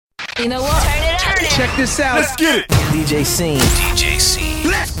You know what? Turn it. Check this out. Let's get it. DJ Scene. DJ Scene.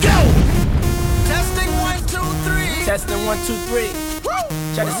 Let's go. Testing 1, 2, 3. Testing 1, 2, 3.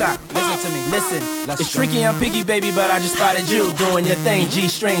 Check this out. Listen to me. Listen. It's tricky, I'm picky, baby, but I just spotted you doing your thing.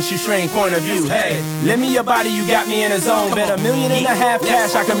 G-string, shoestring, point of view. Hey, lend me your body, you got me in a zone. Bet $1.5 million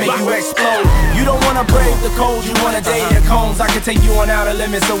cash, I can make you explode. You don't wanna brave the cold, you wanna date the cones. I can take you on outer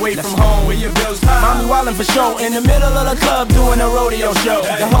limits away from home. Where your bills high. Mommy wildin' for show in the middle of the club doing a rodeo show.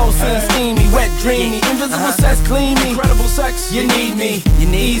 The whole scene steamy, wet, dreamy, invisible sex, clean me. Incredible sex, you need me,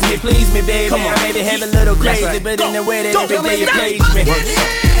 ease me, please me, baby. I made it have a little crazy, but in the way that every day you please me.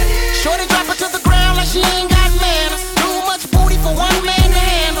 Shorty drop her to the ground like she ain't got manners. Too much booty for one man to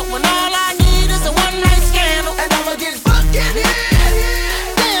handle. When all I need is a one-night scandal, and I'ma get fucking hit.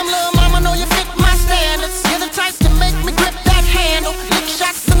 Damn, little mama, know you fit my standards. You're the type to make me grip that handle. Lick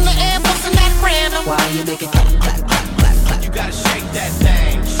shots in the air, bustin' that random. Why you make it clap, clap, clap, clap, clap? You gotta shake that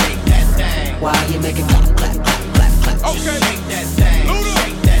thing, shake that thing. Why you make it clap, clap, clap, clap, clap? Okay. Shake that thing,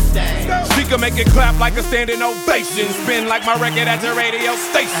 shake that thing. She can make it clap like a standing ovation. Spin like my record at the radio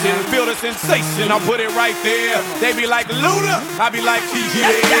station. Feel the sensation, I'll put it right there. They be like Luda, I be like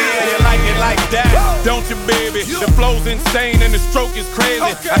yeah, you like it like that, don't you, baby? The flow's insane and the stroke is crazy.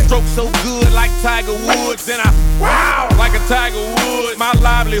 I stroke so good like Tiger Woods, and I wow like a Tiger Woods. My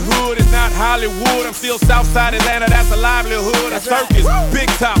livelihood is not Hollywood. I'm still Southside Atlanta, that's a livelihood. A circus, big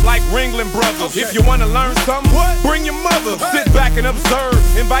top like Ringling Brothers. If you wanna learn something, bring your mother. Sit back and observe,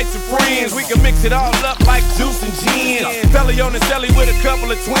 invite your friends. We can mix it all up like juice and gin. Belly on the celly with a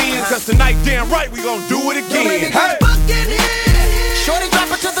couple of twins. Cause tonight, damn right, we gon' do it again. Hey. Shorty drop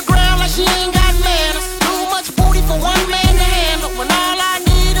her to the ground like she ain't got manners. Too much booty for one man to handle. When all I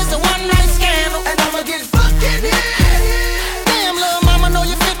need is a one-night scandal, and I'ma get fucking hit. Damn, little mama, know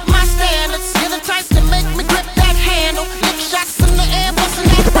you fit my standards. You're the type to make me grip that handle. Lick shots in the air, bustin'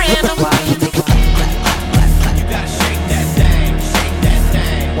 that random. Why you make it clap, clap, clap, clap, clap? You gotta shake that thing, shake that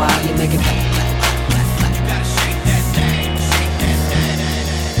thing. Why you make it clap, clap, clap, clap, clap? You gotta shake that thing, shake that thing.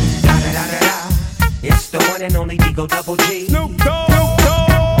 Da da da da da. It's the one and only Digo Double G. Snoop Dogg. Da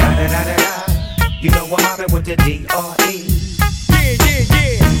da da da da. You know what happened with the D.R.E.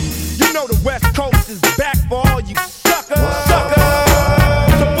 Yeah. You know the West Coast is back for all you suckers. So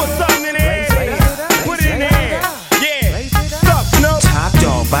put something in there. Put it in there. Yeah. Suck, Snoop. Top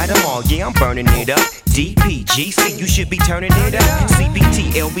dog, bite them all, yeah, I'm burning it up. DPGC, you should be turning it up.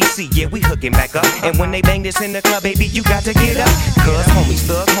 CBT, LBC, yeah, we hooking back up. And when they bang this in the club, baby, you got to get up. Cuz homies,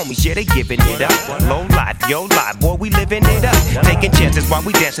 thug homies, yeah, they giving it up. Low life, yo life, boy, we living it up. Taking chances while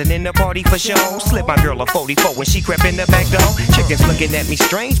we dancing in the party for show. Slip my girl a 44 when she crept in the back door. Chickens looking at me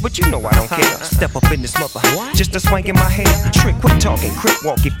strange, but you know I don't care. Step up in this mother, just a swank in my hair. Trick, quit talking, crip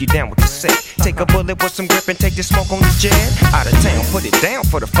walk if you down with the set. Take a bullet with some grip and take the smoke on the jet. Out of town, put it down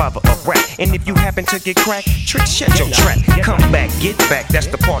for the father of rap. And if you happen to get cracked, trick, shut your trap. Come back, get back, that's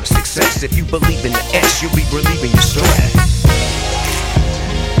the part of success. If you believe in the S, you'll be relieving your stress.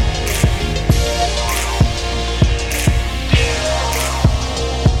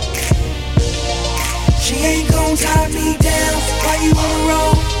 She ain't gon' tie me down. Why you on the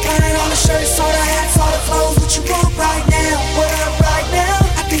road? Buying all the shirts, all the hats, all the clothes. What you want right now? What up right now?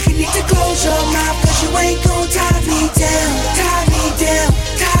 I think you need to close your mouth, cause you ain't gon' tie me down. Tie me down,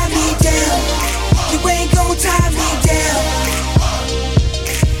 tie me down. You ain't gon' tie me down.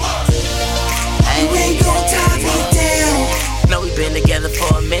 You ain't gon' tie me down. Know we been together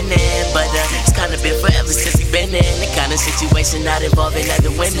for a minute, but it's kinda been forever since we been in the kind of situation not involving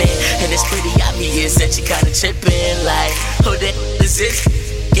other women. And it's pretty obvious that you kinda tripping, like, who the is this?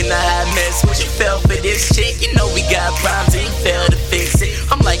 You know how I mess with you, fell for this chick. You know we got problems and you failed to fix it.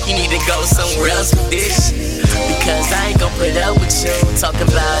 I'm like, you need to go somewhere else with this shit, because I ain't gon' put up with you talking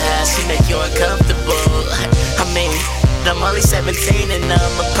about how she make you uncomfortable. I mean, I'm only 17 and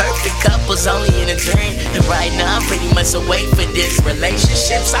I'm a perfect couple's only in a dream. And right now I'm pretty much away for this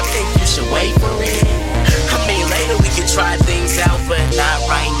relationship, so I think you should wait for it. I mean, later we can try things out, but not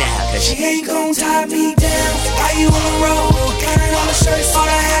right now, cause She ain't gon' tie me down. Why you on the road? Buying all the shirts, all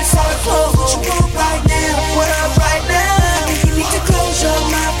the hats, all the clothes. What you want right now? What up right now? I think you need to close your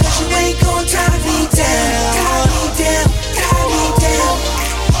mouth, cause you ain't gon' tie me down. Tie me down, tie me down.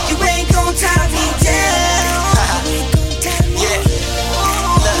 You ain't gon' tie me down.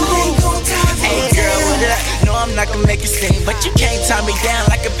 I'm not gonna make it sing, but you can't tie me down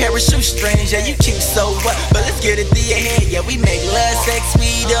like a pair of shoestrings. Yeah, you cute, so what? But let's get it through your head. Yeah, we make love, sex,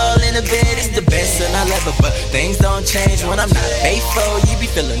 sweet, all in the bed. It's the best in our level, but things don't change when I'm not faithful. You be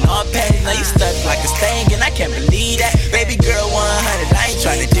feeling all pain, now you stuck like a stain, and I can't believe that. Baby girl 100, I ain't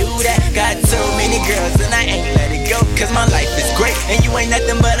tryna do that. Got too many girls and I ain't let it go. go, cause my life is great. And you ain't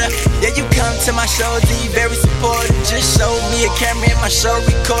nothing but a, yeah, you come to my shows and you very supportive. Just showed me a camera and my show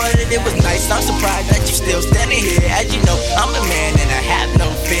recorded. It was nice, I'm surprised that you still standing here. As you know, I'm a man and I have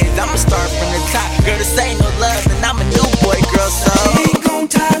no fears. I'ma start from the top, girl, this ain't no love. And I'm a new boy, girl, so you ain't gon'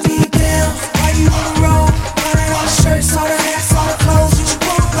 tie me down. Why you on the road? Buying all the shirts, all the hats, all the clothes that you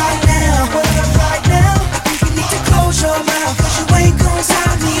want right now. But right now, I think you need to close your mouth, cause you ain't gon'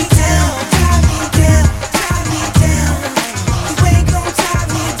 tie me down. Tie me down, tie me down. You ain't gon' tie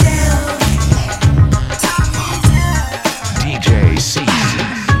me down. Tie me down. DJ C.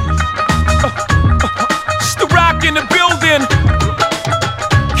 It's the Rock in the building.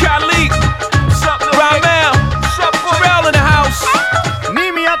 Khalid, Ramel, Pharrell in the house.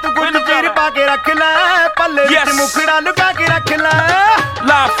 Yes.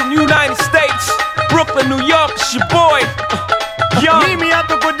 Live from United States, Brooklyn, New York. It's your boy, Young. The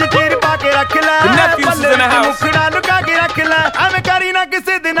nephews is in the house.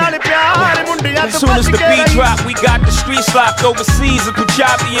 As soon as the beat drop, we got the streets locked overseas. A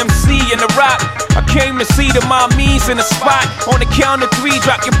Punjabi MC in the rock. I came to see the mommies in the spot. On the count of 3,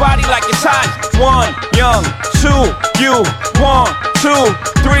 drop your body like it's hot. 1, Young, 2, you. 1, 2,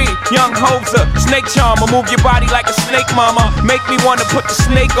 3, Young Hoser. Snake charmer, move your body like a snake, mama. Make me wanna put the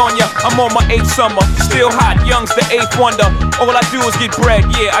snake on ya. I'm on my 8th summer, still hot. Young's the 8th wonder. All I do is get bread,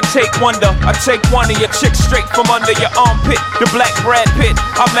 yeah. I take wonder. I take one of your chicks straight from under your armpit. The black Brad Pitt.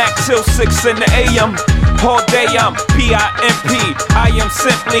 I'm at till 6 in the AM. All day I'm P-I-M-P. I am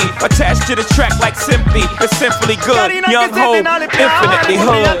simply attached to the track like Simply. It's simply good. Young Ho, infinitely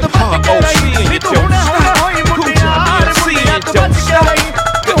hood. R.O.C. and you don't stop. Kuja BMC and you don't stop.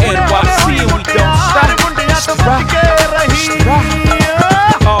 The NYC and we don't stop. Rock,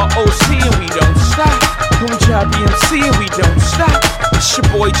 R.O.C. and we don't stop. Kuja BMC and we don't stop. It's your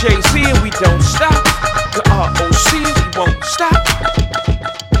boy Jay-Z and we don't stop. The R.O.C. and we won't stop.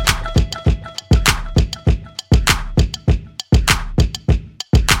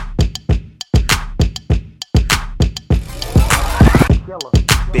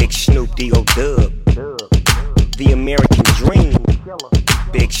 Big Snoop D.O. Dub, the American dream.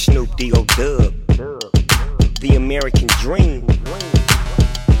 Big Snoop D.O. Dub, the American dream.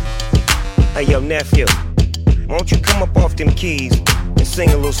 Hey yo nephew, why don't you come up off them keys and sing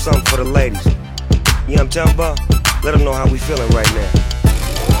a little something for the ladies? You know what I'm talking about? Let them know how we feeling right now.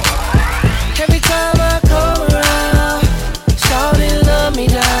 Every time I come around, shawty love me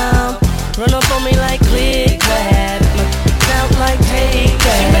down. Run up on me like click clap, sound like take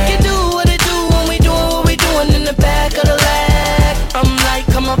that. She make it do what it do when we doing what we doing in the back of the lag. I'm like,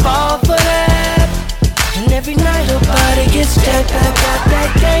 come up off of that. And every night her body gets jacked. I got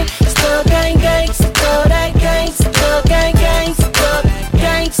that gang, still gang gang, still that gang, still gang gang, still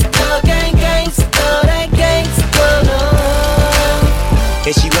gang, still gang gang, still that gang, still love.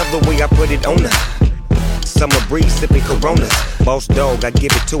 And she love the way I put it on her. Summer breeze sipping Coronas. Boss dog, I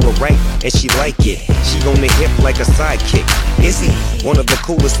give it to her right, and she like it. She on the hip like a sidekick. Is he one of the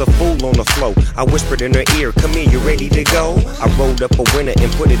coolest, a fool on the flow? I whispered in her ear, come here, you ready to go? I rolled up a winner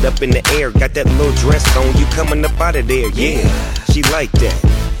and put it up in the air. Got that little dress on, you coming up out of there, yeah. She like that.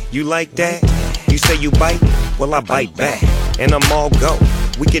 You like that? You say you bite? Well, I bite back, and I'm all go.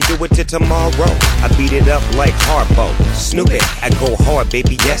 We can do it till tomorrow. I beat it up like Harpo. Snoop it, I go hard,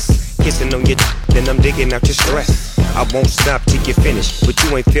 baby, yes. Kissing on your then I'm digging out your stress. I won't stop till you finish, but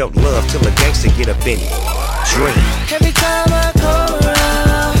you ain't felt love till a gangster get up in it. Drink. Every time I come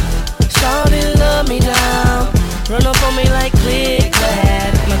around, shawty love me down. Run up on me like click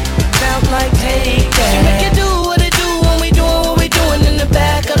clap, sound like take that. She make it do what it do when we doing what we doing in the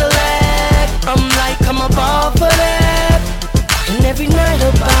back of the lag. I'm like, come up off of that. And every night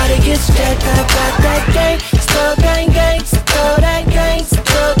her body gets jacked. I got that gang, still gang gang, still that gang,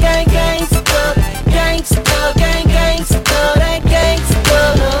 still gang gang, still gang, still gang gang, still that gang,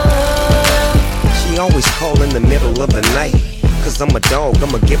 still love. She always call in the middle of the night, cause I'm a dog,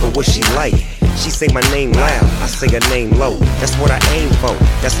 I'ma give her what she like. She say my name loud, I say her name low. That's what I aim for,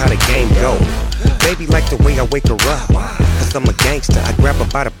 that's how the game go. Baby like the way I wake her up, cause I'm a gangster. I grab her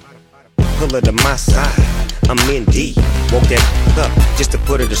by the pull her to my side. I'm in deep, woke that up just to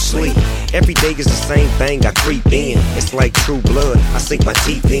put her to sleep. Every day is the same thing, I creep in. It's like True Blood, I sink my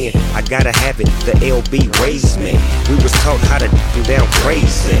teeth in. I gotta have it, the LB raised me. We was taught how to do down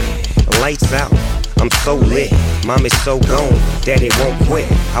crazy. Lights out, I'm so lit. Mom is so gone, daddy won't quit.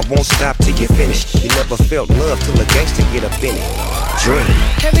 I won't stop till you finish. You never felt love till a gangster get up in it. Drink.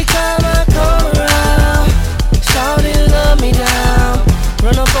 Every time I come around, shawty love me down.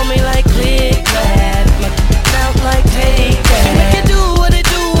 Run up on me like click clap, sound like take that. She make it do what it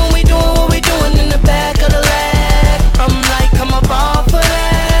do when we doing what we doing in the back of the lag.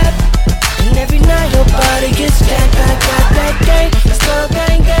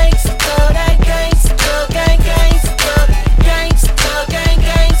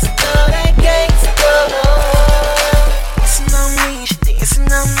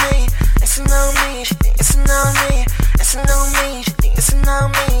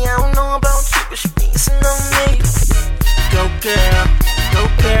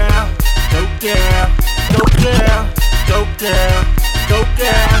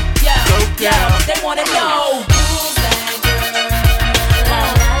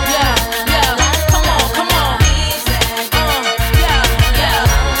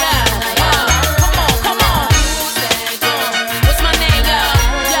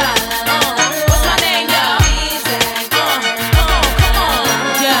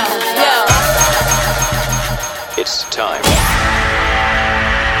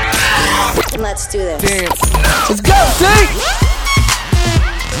 do this. Dance. Let's go, see?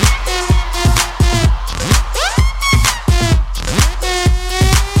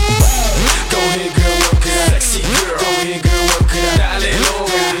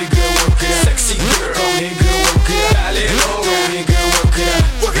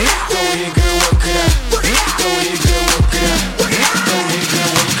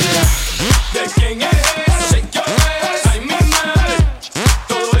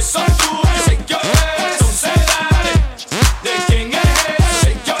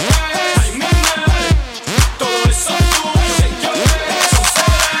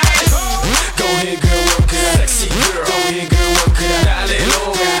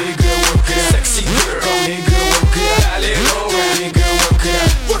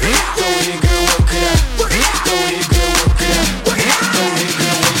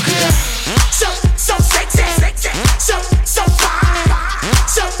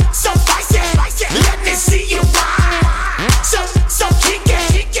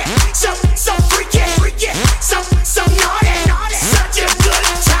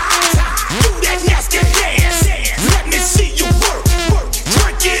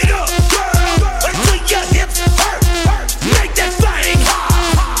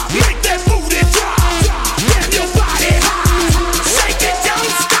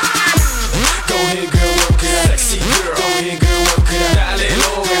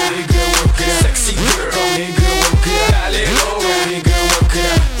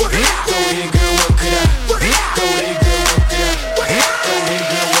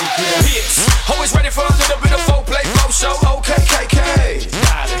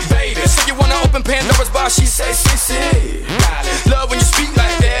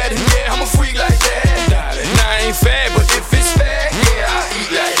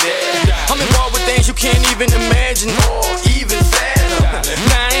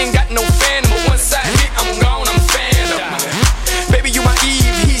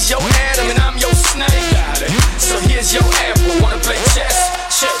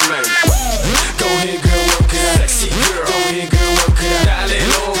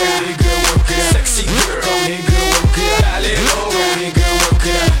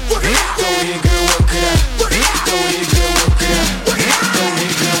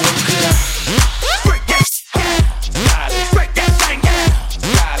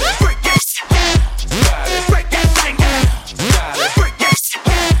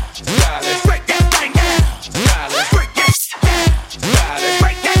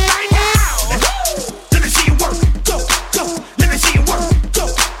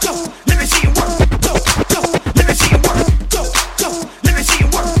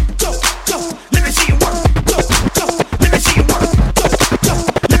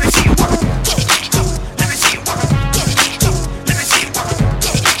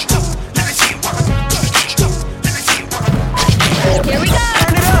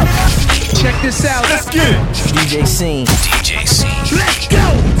 this out. Let's get it. DJ Scene. DJ Scene. Let's go.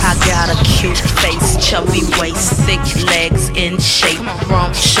 I got a cute face, chubby waist, thick legs in shape.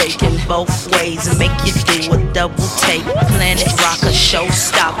 Rump shaking both ways and make you do a double take. Planet rocker,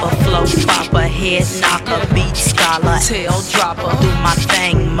 showstopper, flow popper, head knocker, beat scholar, tail dropper. Do my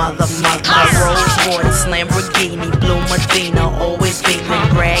thing, mother. Rolls Royce, Lamborghini, blue Medina, always beaming,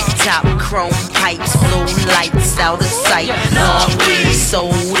 rag top, chrome pipes, blue lights out of sight. Long weed,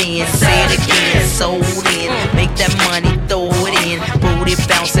 sold in, say it again, sold in. Make that money, throw it in, booty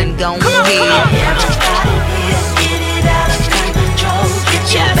bouncing, go ahead. Everybody is get it out of control. Get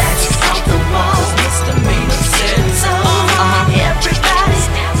your backs off the walls. Misdemeanor said so. Everybody,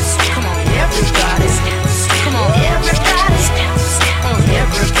 come on, everybody, come on, everybody,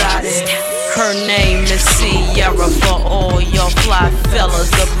 everybody. Her name is Sierra for all your fly fellas.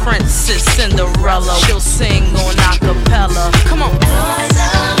 The Princess Cinderella, she'll sing on acapella. Come on.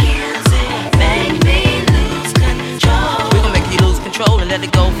 And let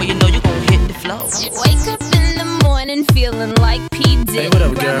it go, for you know you gon' hit the flow. Wake up in the morning feeling like P. Diddy. Hey, what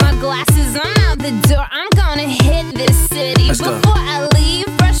up, girl? Grab my glasses, I'm out the door. I'm gonna hit this city. Let's go. Before I leave,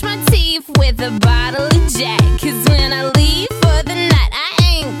 brush my teeth with a bottle of Jack. Cause when I leave for the night, I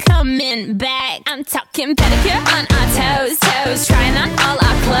ain't coming back. I'm talking pedicure on our toes. Trying on all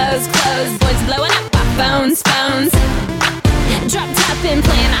our clothes. Boys blowing up our phones. Drop top and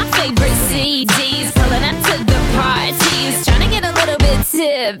playing our favorite CDs. Pulling up to the parties, trying to get a little bit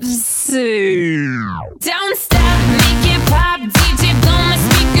tipsy. Don't stop, make it pop, DJ blow my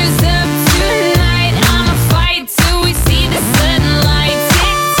speakers up tonight. I'ma fight till we see the sunlight.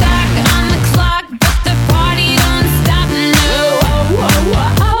 Tick tock on the clock, but the party don't stop, no.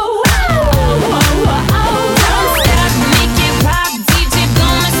 Don't stop, make it pop, DJ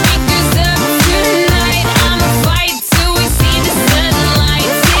blow my speakers up tonight.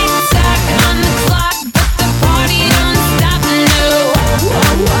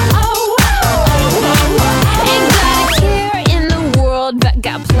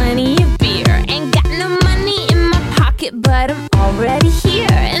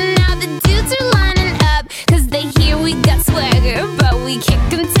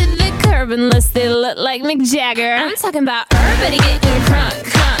 Mick Jagger. I'm talking about everybody getting crunk,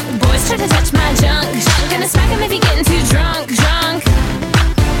 crunk. Boys try to touch my junk, junk. Gonna smack him if he getting too drunk, drunk.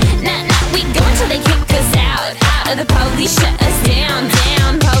 Nah, nah, we go until they kick us out, out. The police shut us down,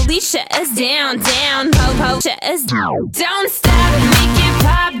 down. Police shut us down, down. Po-po shut us down. Don't stop, make it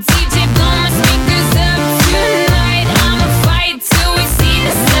pop. DJ blow my speakers up tonight. I'ma fight till we see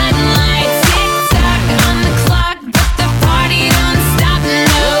the sunlight. Tick-tock on the clock, but the party don't stop,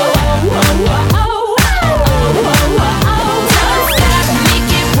 no. Don't stop,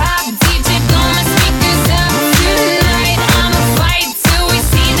 make it pop. DJ blow my speakers up tonight. I'ma fight till we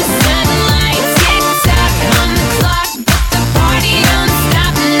see the sunlight. Tick-tock on the clock, but the party don't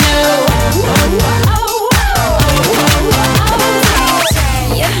stop, no.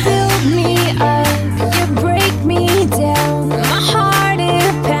 You build me up, you break me down. My heart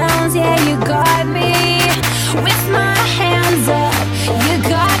it pounds, yeah, you got me. With my hands up, you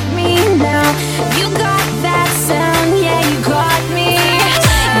got me now. You got that sound, yeah, you got me.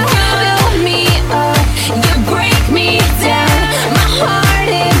 You build me up, you break me down. My heart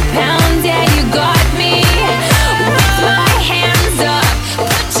it pounds, yeah, you got me. With my hands up,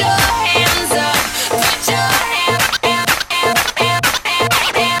 put your hands up, put your hands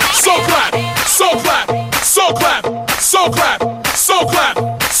So clap, so clap, so clap, so clap, so clap,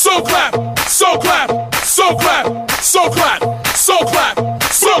 so clap, so clap, so clap, so clap, so clap,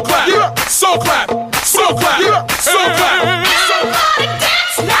 so clap, so clap, so clap, so clap. Everybody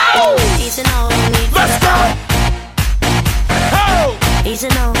dance now! Let's go. Oh,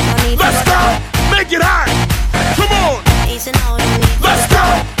 let's go. Make it hot. Come on. Let's go.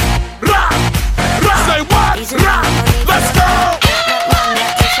 Rock, rock. Say what? Rock. Let's go.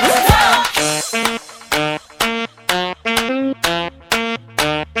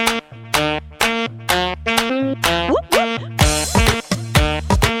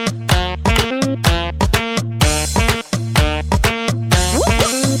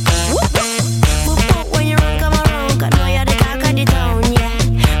 When you run, come around, 'cause know you're the talk of the town, yeah.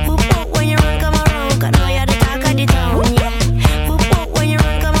 When you run, come around, 'cause know you're the talk of the town, yeah. When you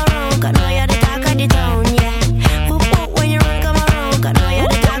run, come around, 'cause know you're the talk of the town, yeah. When you run, come around, 'cause know you're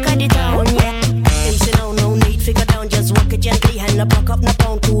the talk of the town, yeah. Easy now, no need figure down, just walk it gently, and the buck up, no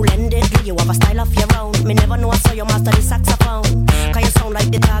pound, cool endedly. You have a style of your own. Me never know I saw you master the saxophone. 'Cause you sound like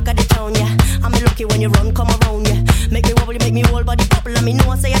the talk of the town, yeah. I'm lucky when you run, come around, yeah. Make me wobble, you make me whole body bubble. And me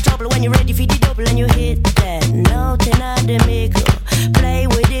know I say you're trouble when you're ready for the double and you hit that note in the middle. Play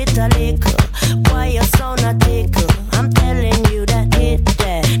with it a little. Why you sound a tickle? I'm telling you that hit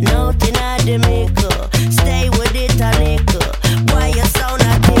that note in the middle. Stay with it a little. Why you sound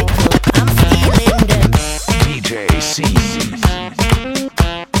a tickle? I'm feeling them. DJ C.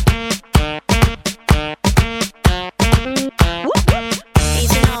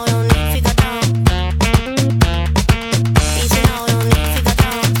 Easy now, you don't need figure down. Easy now, you don't need figure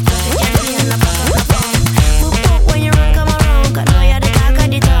down. Just be gently and knock up the phone. When you run, come around, 'cause know you're the talk of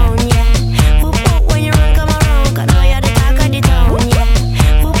the town, yeah. When you run, come around, 'cause know you're the talk of the town, yeah.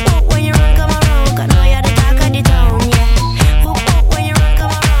 When you run, come around, 'cause know you're the talk of the town, yeah. When you run,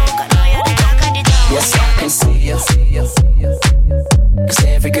 come around, 'cause know you're the talk of the town. Yes, I can see you. 'Cause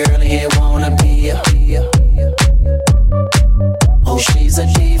every girl in here wanna be ya. Oh, she's a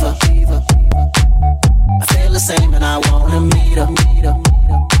diva. I feel the same and I wanna meet her.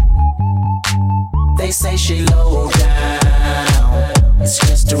 They say she low down. It's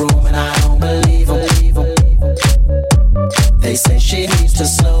just a room and I don't believe 'em. They say she needs to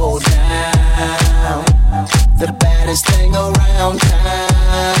slow down. The baddest thing around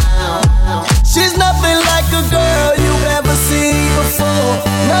town. She's nothing like a girl you've ever seen before.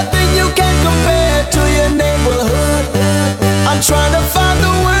 Nothing you can compare to your neighborhood. I'm trying to find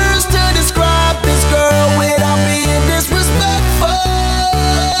the words to describe this girl without being disrespectful.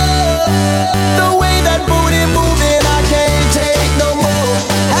 The way that booty moving, I can't take no more.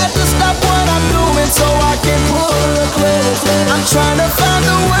 Had to stop what I'm doing so I can pull her close. I'm trying to find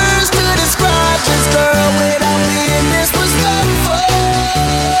the words to describe this girl without being disrespectful.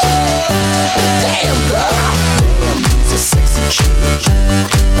 Damn girl, damn, you's a sexy chick,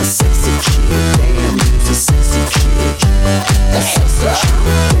 a sexy chick. Damn, you's a sexy chick, a sexy chick.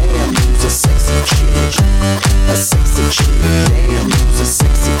 Damn, you's a sexy chick, a sexy chick. Damn, you's a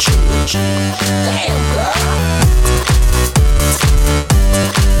sexy chick. Damn girl.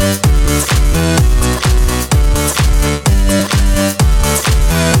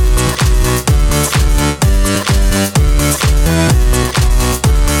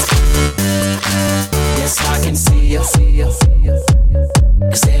 Yes, I can see you.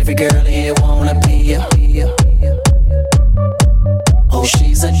 'Cause every girl here wanna be ya. Oh,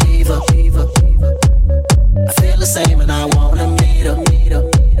 she's a diva.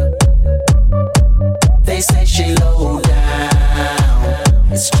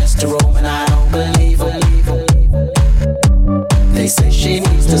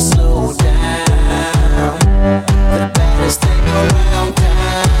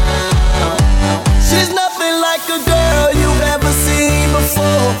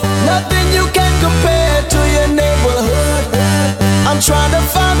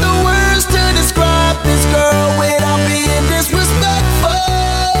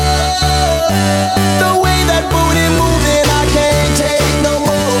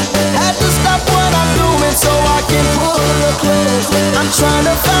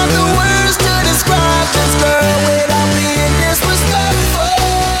 the words to describe this girl without being disrespectful.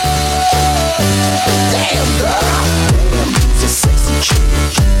 Damn girl, damn, you's a sexy chick,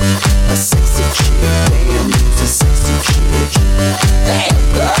 a sexy chick. Damn, you's a sexy chick. Damn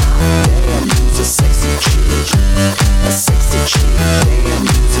girl, damn, you's a sexy chick, a sexy chick. Damn,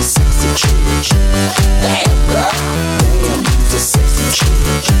 you's a sexy chick. Damn girl, damn, you's a sexy chick,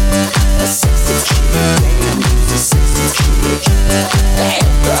 a sexy chick. Damn, you's a sexy chick.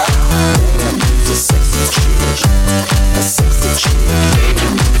 Damn girl, damn, you's a sexy chick, a sexy chick.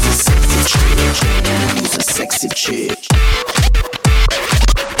 Damn, you's a sexy chick, you's a sexy chick.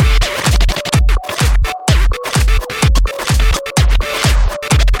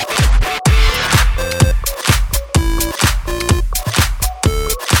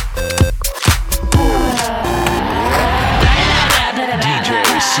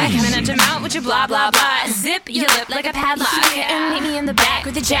 Coming at your mouth with your blah blah blah. Zip your lip like a padlock. And meet me in the back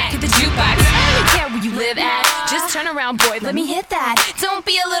with the jack at the jukebox. I don't care where you live at. Just turn around, boy, let me hit that. Don't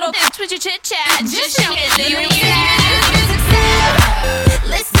be a little bitch with your chit chat. Just show me that you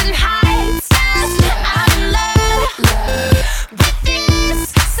listen high, I'm in love with this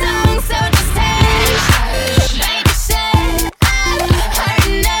song, so just hush. Baby said I've heard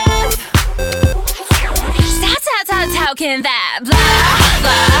enough. How can that blah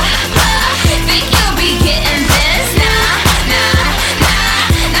blah blah? Think you'll be getting this? Nah,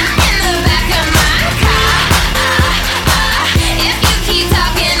 in the back of my car. If you keep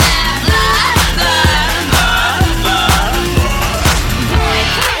talking that blah blah boy,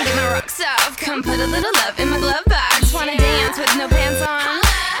 come on, get my rocks off. Come put a little love in my glove box. Wanna dance with no pants on?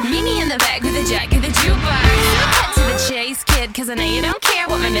 Meet me in the back with a jack of the jukebox. Cut to the chase, kid, 'cause I know you don't care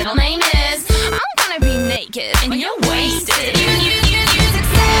what my middle name is. I'm gonna be naked and you're wasted. You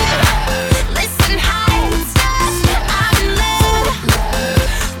listen high, I'm in love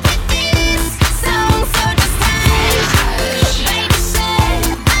with this song, so just hush. Baby said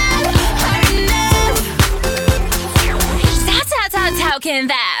I've heard enough. How can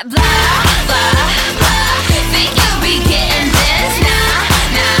that blah blah blah? Think you'll be getting this? Nah,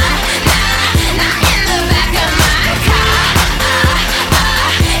 in the back of my car.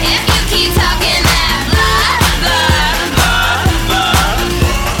 If you keep talking that blah blah.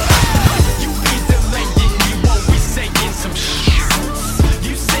 You be delaying, you always saying some shit.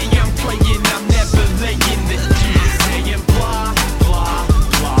 You say I'm playing, I'm never laying the deal. Saying blah blah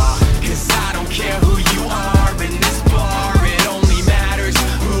blah, 'cause I don't care who you are in this bar. It only matters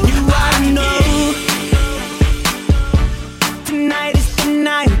who you I know. Tonight is the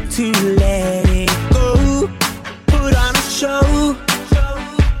night to let it go. Put on a show.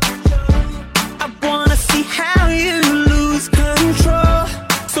 I wanna see how you lose control.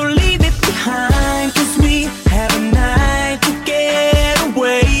 So leave it behind, 'cause we have a night to get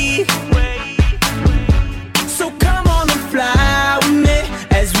away. So come on and fly with me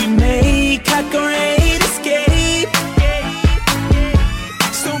as we make our great escape.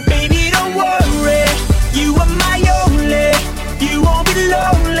 So baby, don't worry, you are my only. You won't be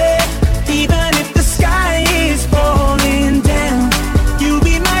lonely, even if the sky is falling down. You'll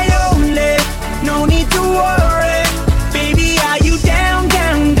be my only, no need to worry. Baby, are you down,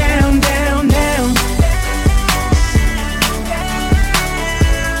 down, down, down, down?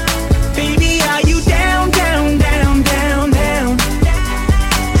 Baby, are you down, down, down, down, down?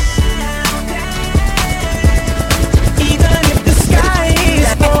 Even if the sky is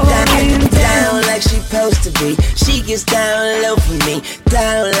falling down like she supposed to be. She gets down low for me,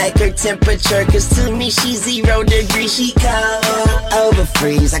 down like her temperature, 'cause to me she's 0 degrees. She cold over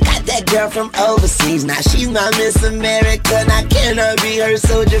freeze. I got that girl from overseas, now she's my Miss America. Now can I be her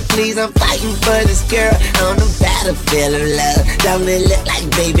soldier, please? I'm fighting for this girl on the battlefield of love. Don't it look like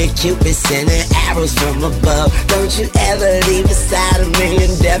baby Cupid sending arrows from above? Don't you ever leave beside of me,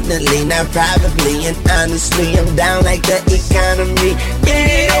 indefinitely, not probably. And honestly, I'm down like the economy.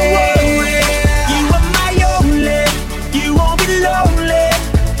 Baby, don't worry, you are my only. You won't be lonely,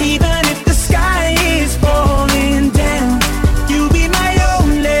 even if the sky is falling down. You'll be my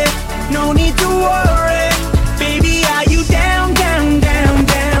only, no need to worry. Baby, are you down, down, down,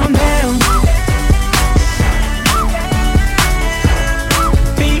 down, down?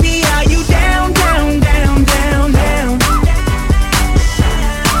 Baby, are you down, down, down, down, down?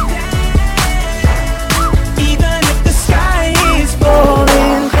 Even if the sky is falling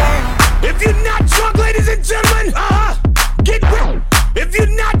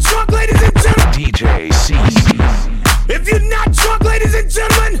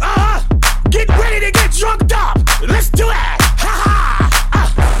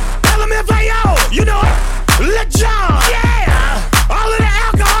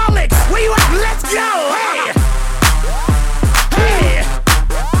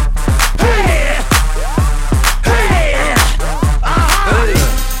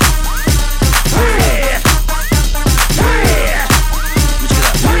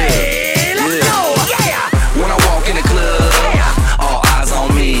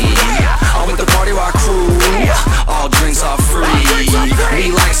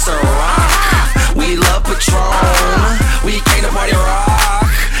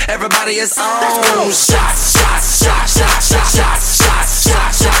everybody is on. Shots, shots, shots, shots, shots, shots, shots, shots, shots,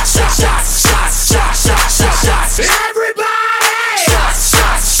 shots, shots, shots, shots, shots, shots, shots. Everybody! Shots,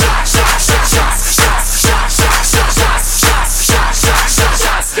 shots, shots, shots, shots, shots, shots, shots, shots, shots, shots, shots, shots, shots, shots,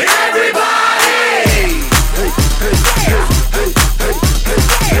 shots. Everybody!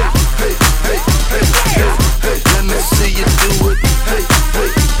 Let me see you do it.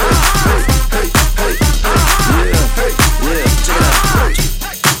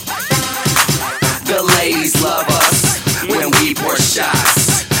 The ladies love us when we pour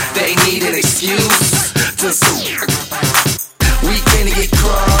shots. They need an excuse to sue. We finna get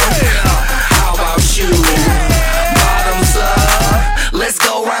crunk. How about you? Bottoms up. Let's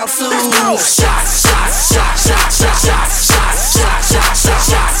go round two. Shots, shots, shots, shots, shots, shots, shots, shots, shots, shots,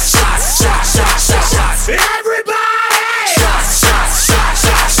 shots, shots, shots, shots, shots, shots. Everybody! Shots, shots, shots,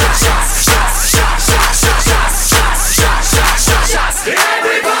 shots, shots, shots, shots, shots, shots, shots, shots, shots, shots, shots, shots.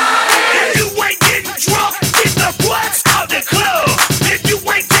 Everybody! If you ain't getting drunk, get the butts out the club. If you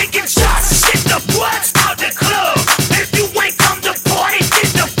ain't taking shots, get the butts out the club. If you ain't come to party,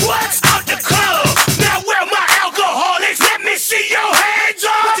 get the butts out the club. Now where my alcoholics? Let me see your hands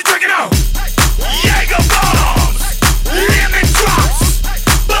up. What you drinking on? Jaeger bombs, lemon drops,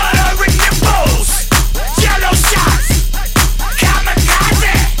 buttering nipples, yellow shots,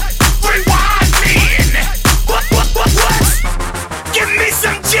 kamikaze, rewind men. What? Give me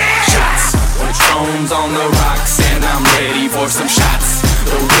some jazz. Shots. Patron's on the rocks and I'm ready for some shots.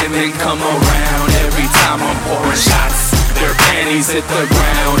 The women come around every time I'm pouring shots. Their panties hit the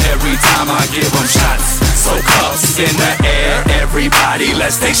ground every time I give them shots. So cups in the air, everybody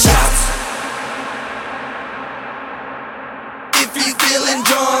let's take shots. If you feeling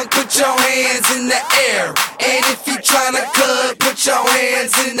drunk, put your hands in the air. And if you tryna cut, put your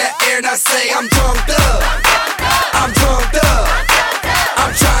hands in the air. Now say I'm drunk up, I'm drunk up,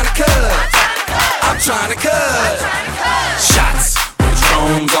 I'm tryna cut, I'm tryna cut. Shots,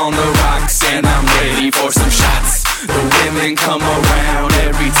 Patron's on the rocks and I'm ready for some shots. The women come around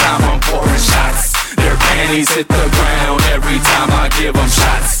every time I'm pouring shots. Their panties hit the ground every time I give them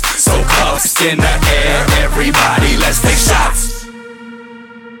shots. So cups in the air, everybody let's take shots.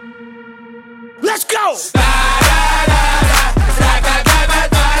 Let's go!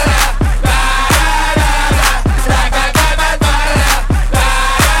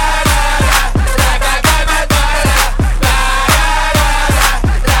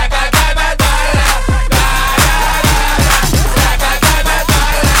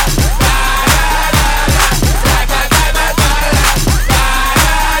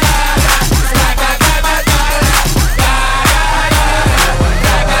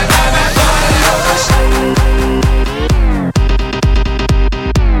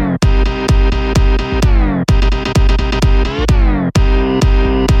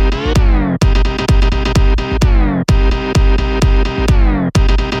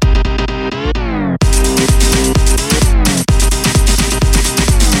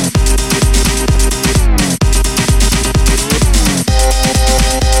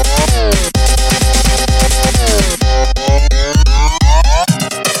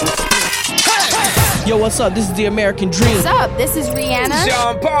 Yo, what's up? This is the American Dream. What's up? This is Rihanna.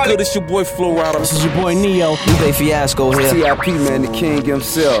 Sean Paul. Yo, this your boy Flo Rida. This is your boy Neo. eBay Fiasco here. TIP, man, the king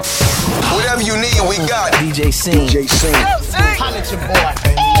himself. Whatever you need, we got it. DJ Sing. DJ Sing. Holla at your boy.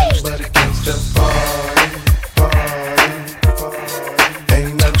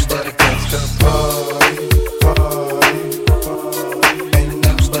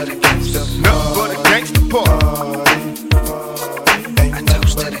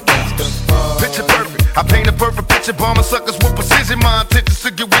 I paint a perfect picture, bombing suckers with precision. My intentions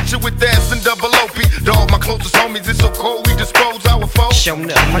to get with you with ass and double OP. Dog, my closest homies, it's so cold, we dispose our foes.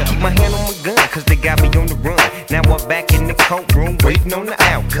 Showing up, I keep my hand on my gun, cause they got me on the run. Now I'm back in the courtroom, waiting on the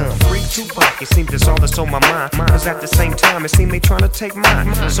outcome. Free Tupac, it seems that's all that's on my mind. Cause at the same time, it seems they trying to take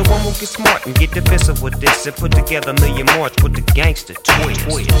mine. So I'm gonna get smart and get defensive with this and put together a million march with the gangster twist.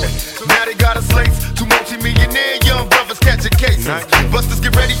 Now they got us laced, two multi-millionaire young brothers catching cases. Busters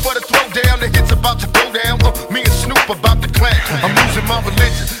get ready for the throwdown, the hits about to go down. Me and Snoop about to clash. I'm losing my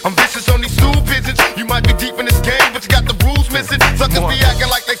religion, I'm vicious on these stool pigeons. You might be deep in this game, but you got the rules missing. Suckers be acting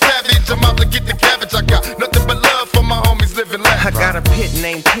like they savage, I'm out to get the cabbage. I got nothing but love for my homies living life. I got a pit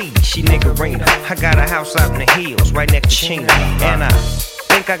named P, she niggerina. I got a house out in the hills, right next to Chino. And I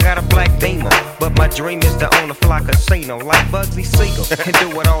think I got a black Beamer, but my dream is to own a fly casino like Bugsy Siegel and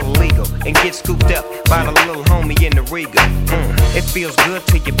do it all illegal and get scooped up by the little homie in the Regal. It feels good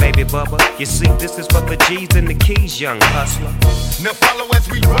to you, baby bubba. You see, this is for the G's and the keys, young hustler. Now follow as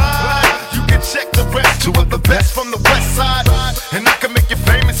we ride. You can check the rest. Two of the best from the west side, and I can make you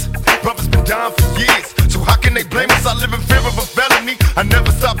famous. Brothers been down for years, so how can they blame us? I live in fear of a felony. I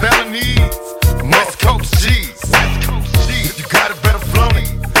never stop belling these West Coast G's. If you got it, better flown it.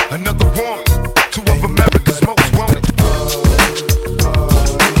 Another one, two of America's most wanted.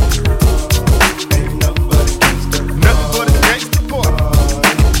 Nothing but a gangster boy. Nothing but a gangster boy.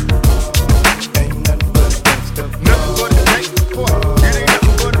 It ain't nothing but a gangster boy. Nothing but a gangster boy. It ain't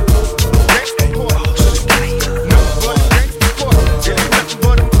nothing but a gangster boy.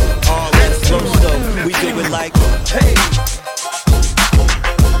 We do it like, hey.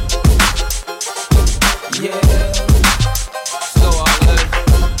 Yeah. So all good.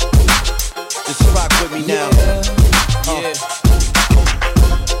 just rock with me now. Yeah.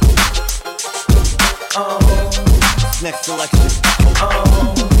 Next selection.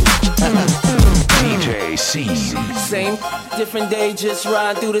 DJ C. Same, different day, just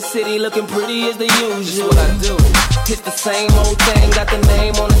ride through the city looking pretty as the usual. What I do. It's the same old thing, got the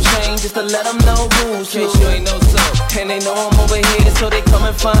name on the chain just to let them know who's you. In case you ain't know so. And they know I'm over here, so they come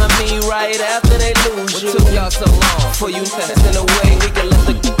and find me right after they lose you. What took y'all so long? For you testing away, we can let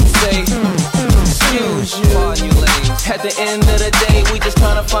the say, excuse you. Pardon you lames. At the end of the day, we just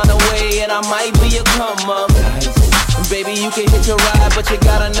tryna find a way, and I might be a come up. Baby, you can hit your ride, but you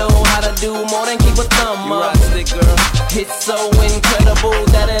gotta know how to do more than keep a thumb up. Stick, girl. It's so incredible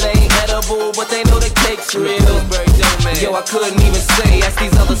that it ain't edible, but they know the cake's real. Yo, I couldn't even say, ask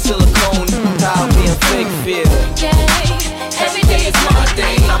these other silicone how being fake feel. Every day is my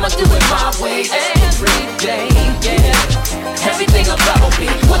day, I'ma do it my way every day. Yeah, everything about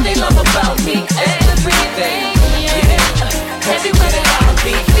me, what they love about me, everything. Yeah, everywhere that I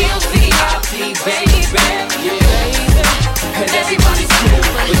be, feels VIP, baby. Yeah, and everybody's cool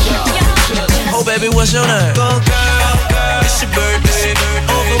with y'all. Oh baby, what's your name? Go girl, it's your birthday.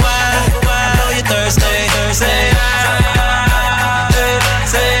 Over wine, I know you're thirsty. Say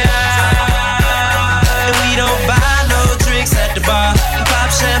and we don't buy no drinks at the bar. Pop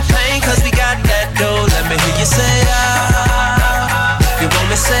champagne cause we got that dough. Let me hear you say you want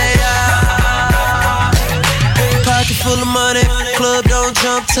me say Pocket full of money, club don't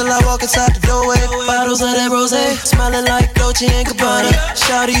jump till I walk inside the doorway. Bottles of that rosé, smiling like Dolce & Gabbana.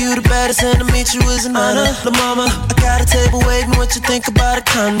 Shawty, you the baddest, and to meet you is an honor. La mama, I got a table waiting, what you think about a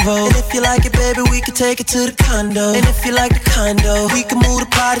convo? And if you like it, baby, we can take it to the condo. And if you like the condo, we can move the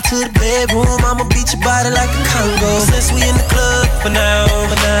party to the bedroom. I'ma beat your body like a Congo. Since we in the club, for now,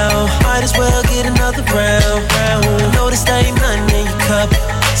 might as well get another round. I know this ain't nothing in your cup,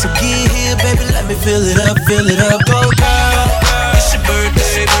 so get here, baby, let me fill it up. Go girl, it's your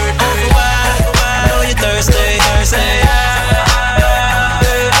birthday. Over wine, I know you're thirsty.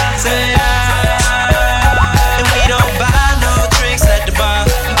 And we don't buy no drinks at the bar.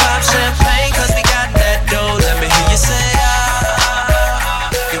 Pop champagne cause we got that dough. Let me hear you say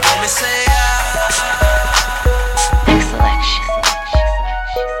you want me say Next selection.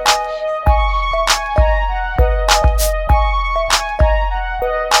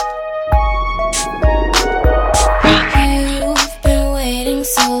 You've been waiting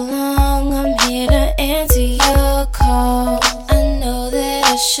so long, I'm here to answer your call. I know that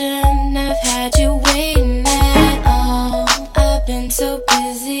I shouldn't have had you waiting at all. I've been so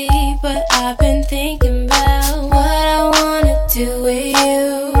busy, but I've been thinking about what I wanna do with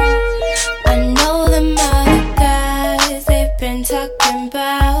you. I know them other guys, they've been talking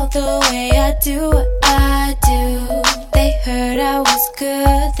about the way I do what I do. They heard I was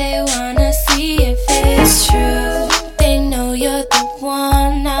good, they wanna see if it's true. They know you're the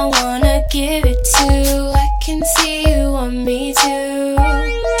one I wanna give it to. I can see you want me too.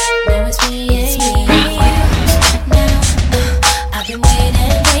 Now it's me and you. Now I've been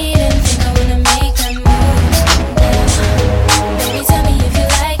waiting, think I wanna make that move. Now, baby, tell me if you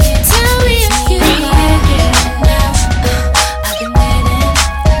like it. Tell me if you like it. Now I've been waiting,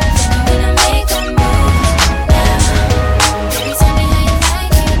 think I wanna make that move. Now, baby, tell me how you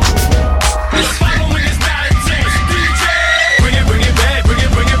like it. The following is not a test, DJ. Bring it back, bring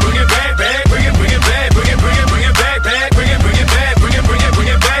it back, bring it back, bring it back, bring it back, bring it back, bring it back, bring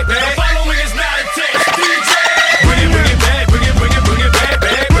it back. The following is not a test, DJ. Bring it back, bring it back, bring it back,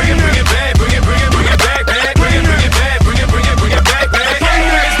 bring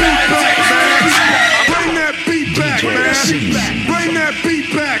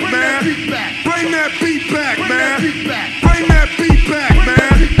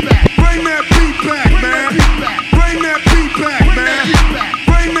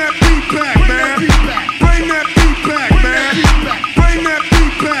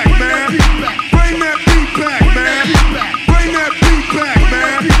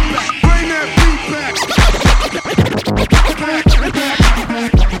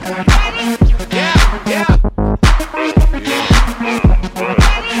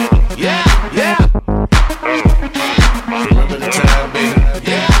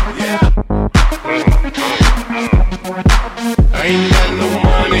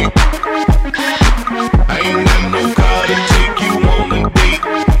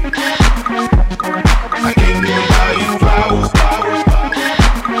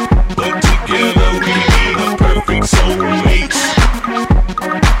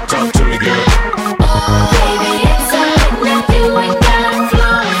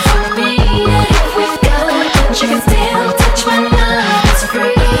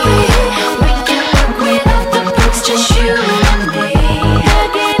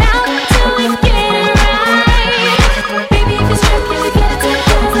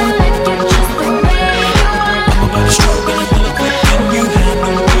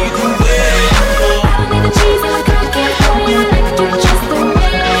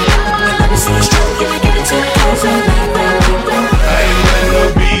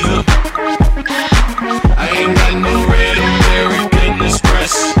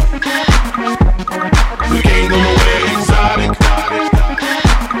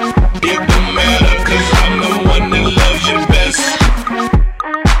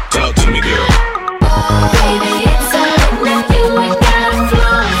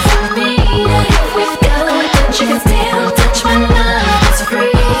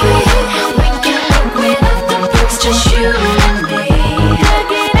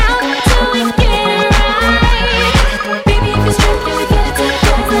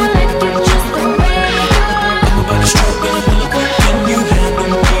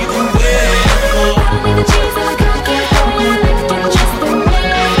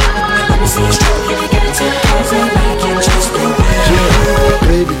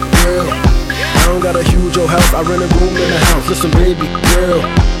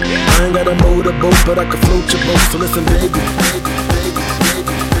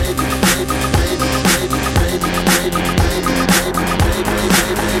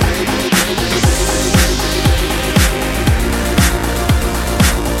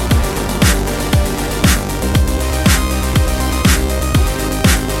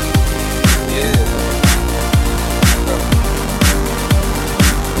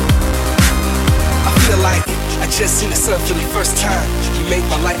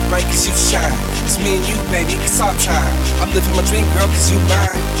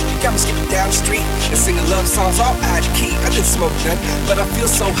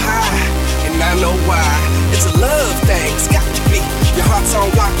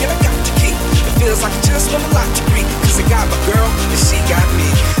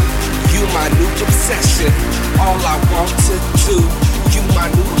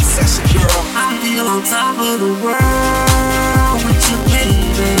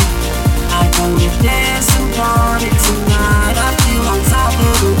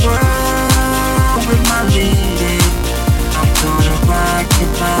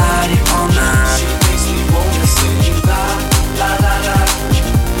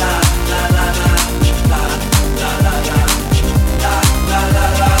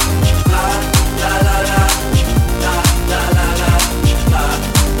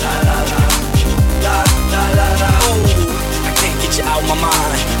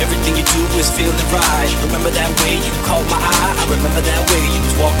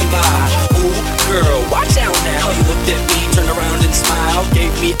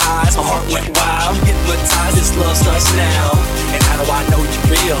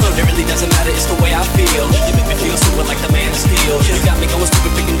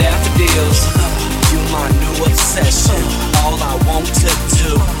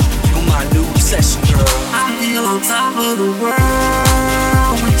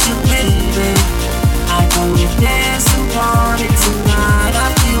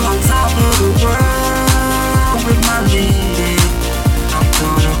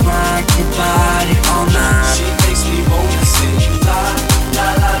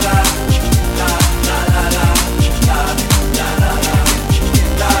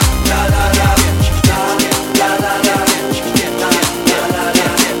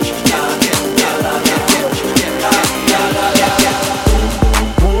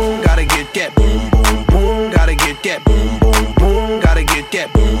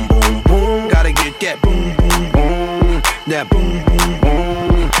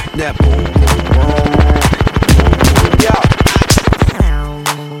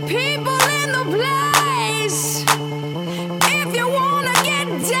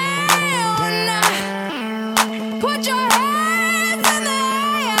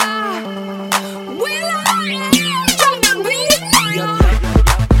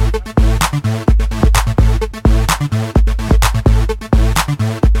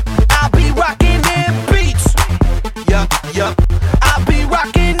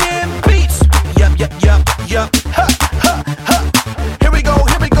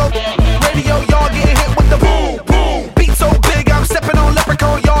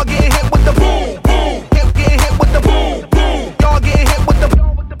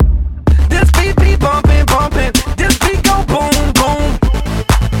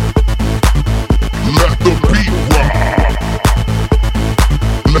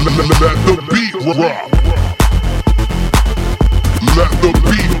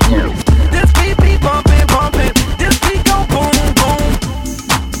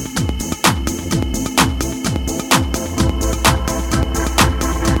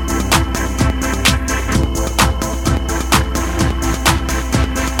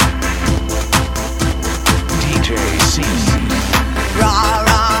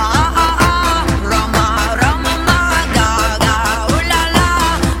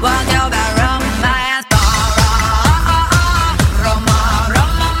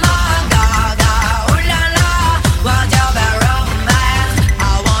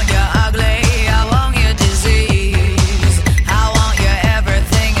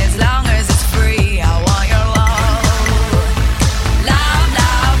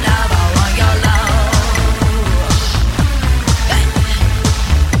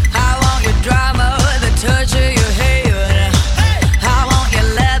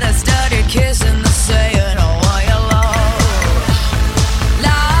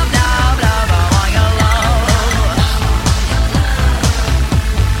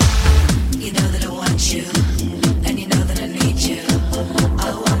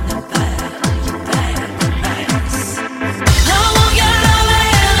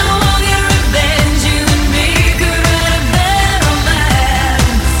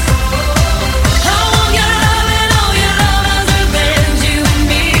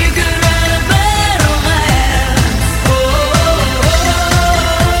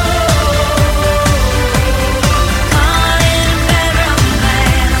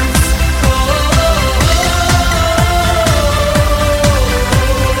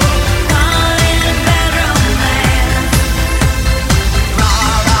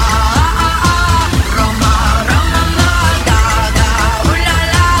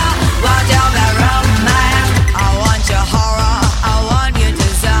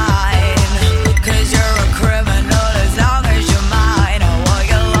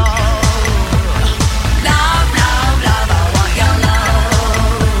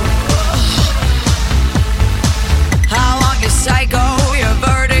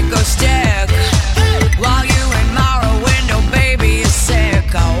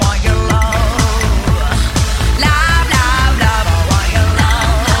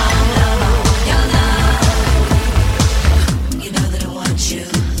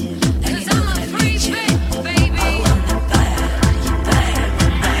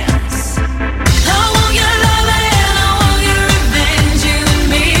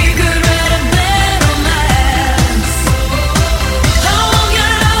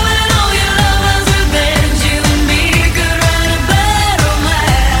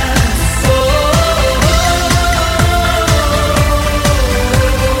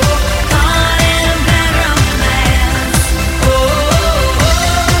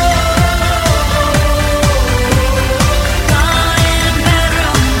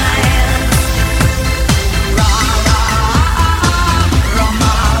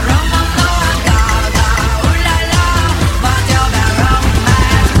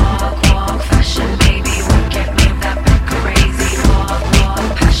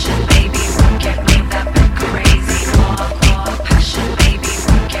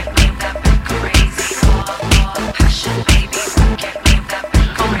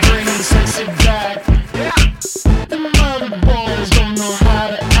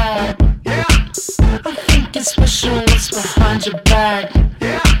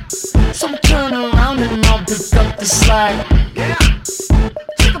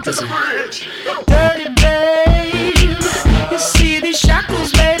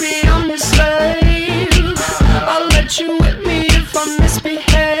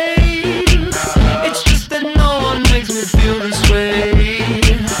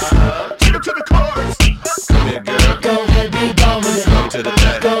to the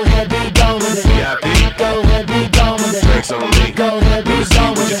back. Go ahead, be gone with it. VIP. Go ahead, be gone with it. Drinks on me. Go ahead, be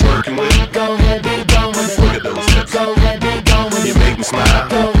gone with it. Working with. Go ahead, be gone with it. Look at those hips. Go ahead, be gone with it. You make me smile.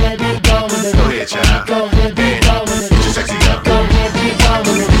 Go ahead, be gone with it. Go ahead, child. Go ahead, be gone with it. Get your sexy out. Go ahead, be gone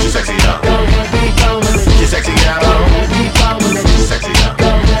with it. Get your sexy out. Go ahead, be gone with it. Get your sexy out. Go ahead, be gone with it. Get your sexy out.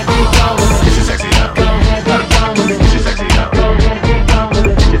 Go ahead, be gone with it. Get your sexy out. Go ahead, be gone with it. Get your sexy out. Go ahead, be gone with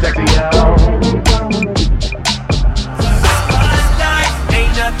it. Get your sexy out.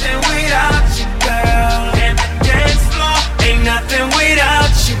 Ain't nothing without you, girl. And the dance floor ain't nothing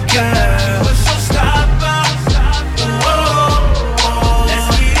without you, girl. So stop up. Whoa, let's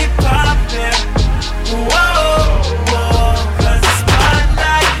get it poppin'. Whoa, 'cause the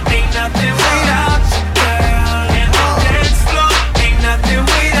spotlight ain't nothing without you, girl. And the dance floor ain't nothing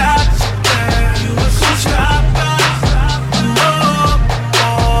without you, girl. So stop up. Whoa,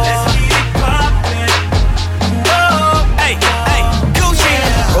 let's get it poppin'. Whoa, hey, Gucci.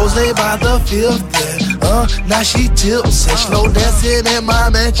 Rose by the fifth, now she tips and slow dancing in my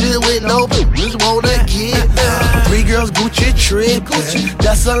mansion with no bitches wanna get down. 3 girls Gucci trippin',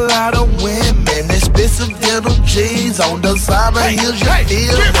 that's a lot of women. Expensive denim jeans on the side of heels, you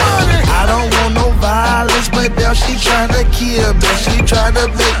feel me? I don't want no violence, but now she tryna kill me. She tryna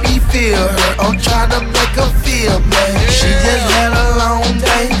make me feel her, I'm tryna make her feel me. She just had a long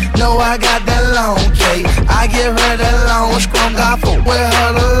day, know I got that long cake. I give her that long scrum, got fuck with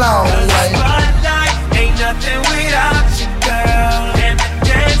her the long way. Spotlight ain't nothing without you, girl. And the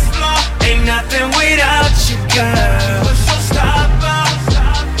dance floor ain't nothing without you, girl. So stop up.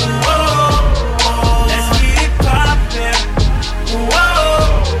 Whoa, let's get it poppin'. Whoa,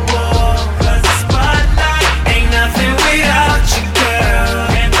 'cause the spotlight ain't nothing without you, girl.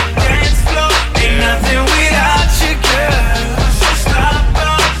 And the dance floor ain't nothing without you, girl. So stop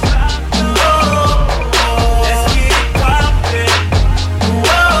up. Whoa, let's get it poppin'.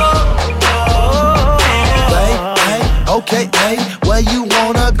 Okay, hey, where you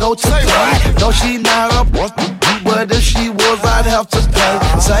wanna go today? No, she not a but if she was, I'd have to pay.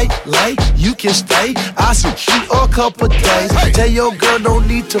 Say, lay, you can stay. I see you a couple days. Tell your girl don't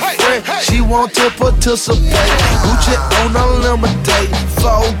need to fret. She want to participate. Gucci on unlimited.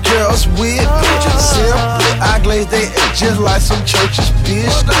 4 girls with bitches. Simply, I glaze they just like some churches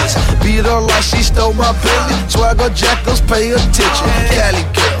business. Beat her like she stole my Bentley. Swagger jackers, pay attention. Cali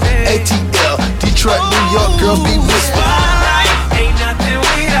girl, ATL, Detroit, New York girls be with me. Ain't nothing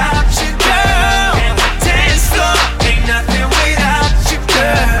without you, girl. And the dance floor ain't nothing without you,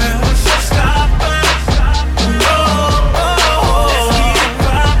 girl. So stop us. Let's get it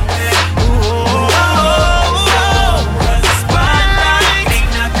poppin'. 'Cause the spotlight ain't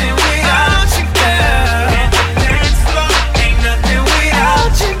nothing without you, girl. And the dance floor ain't nothing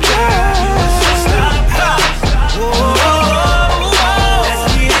without you, girl. So stop us. Let's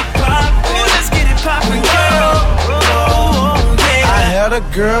get it poppin'. Let's get it poppin', girl. Had a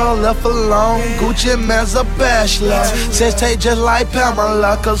girl left alone, Gucci man's a bachelor. Says take just like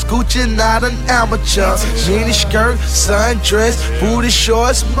Pamela, cause Gucci not an amateur. Mini skirt, sundress, booty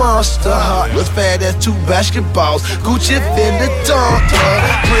shorts, monster. Heart was fat as 2 basketballs. Gucci finna dunk her.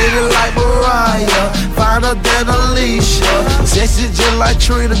 Pretty like Mariah, finer than Alicia. Sexy just like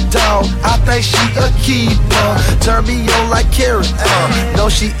Trina Dog, I think she a keeper. Turn me on like Carrie, no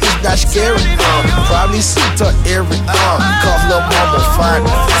she is not scary, probably suit her every cause lil' mama fine.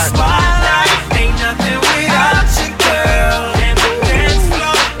 Spotlight ain't nothing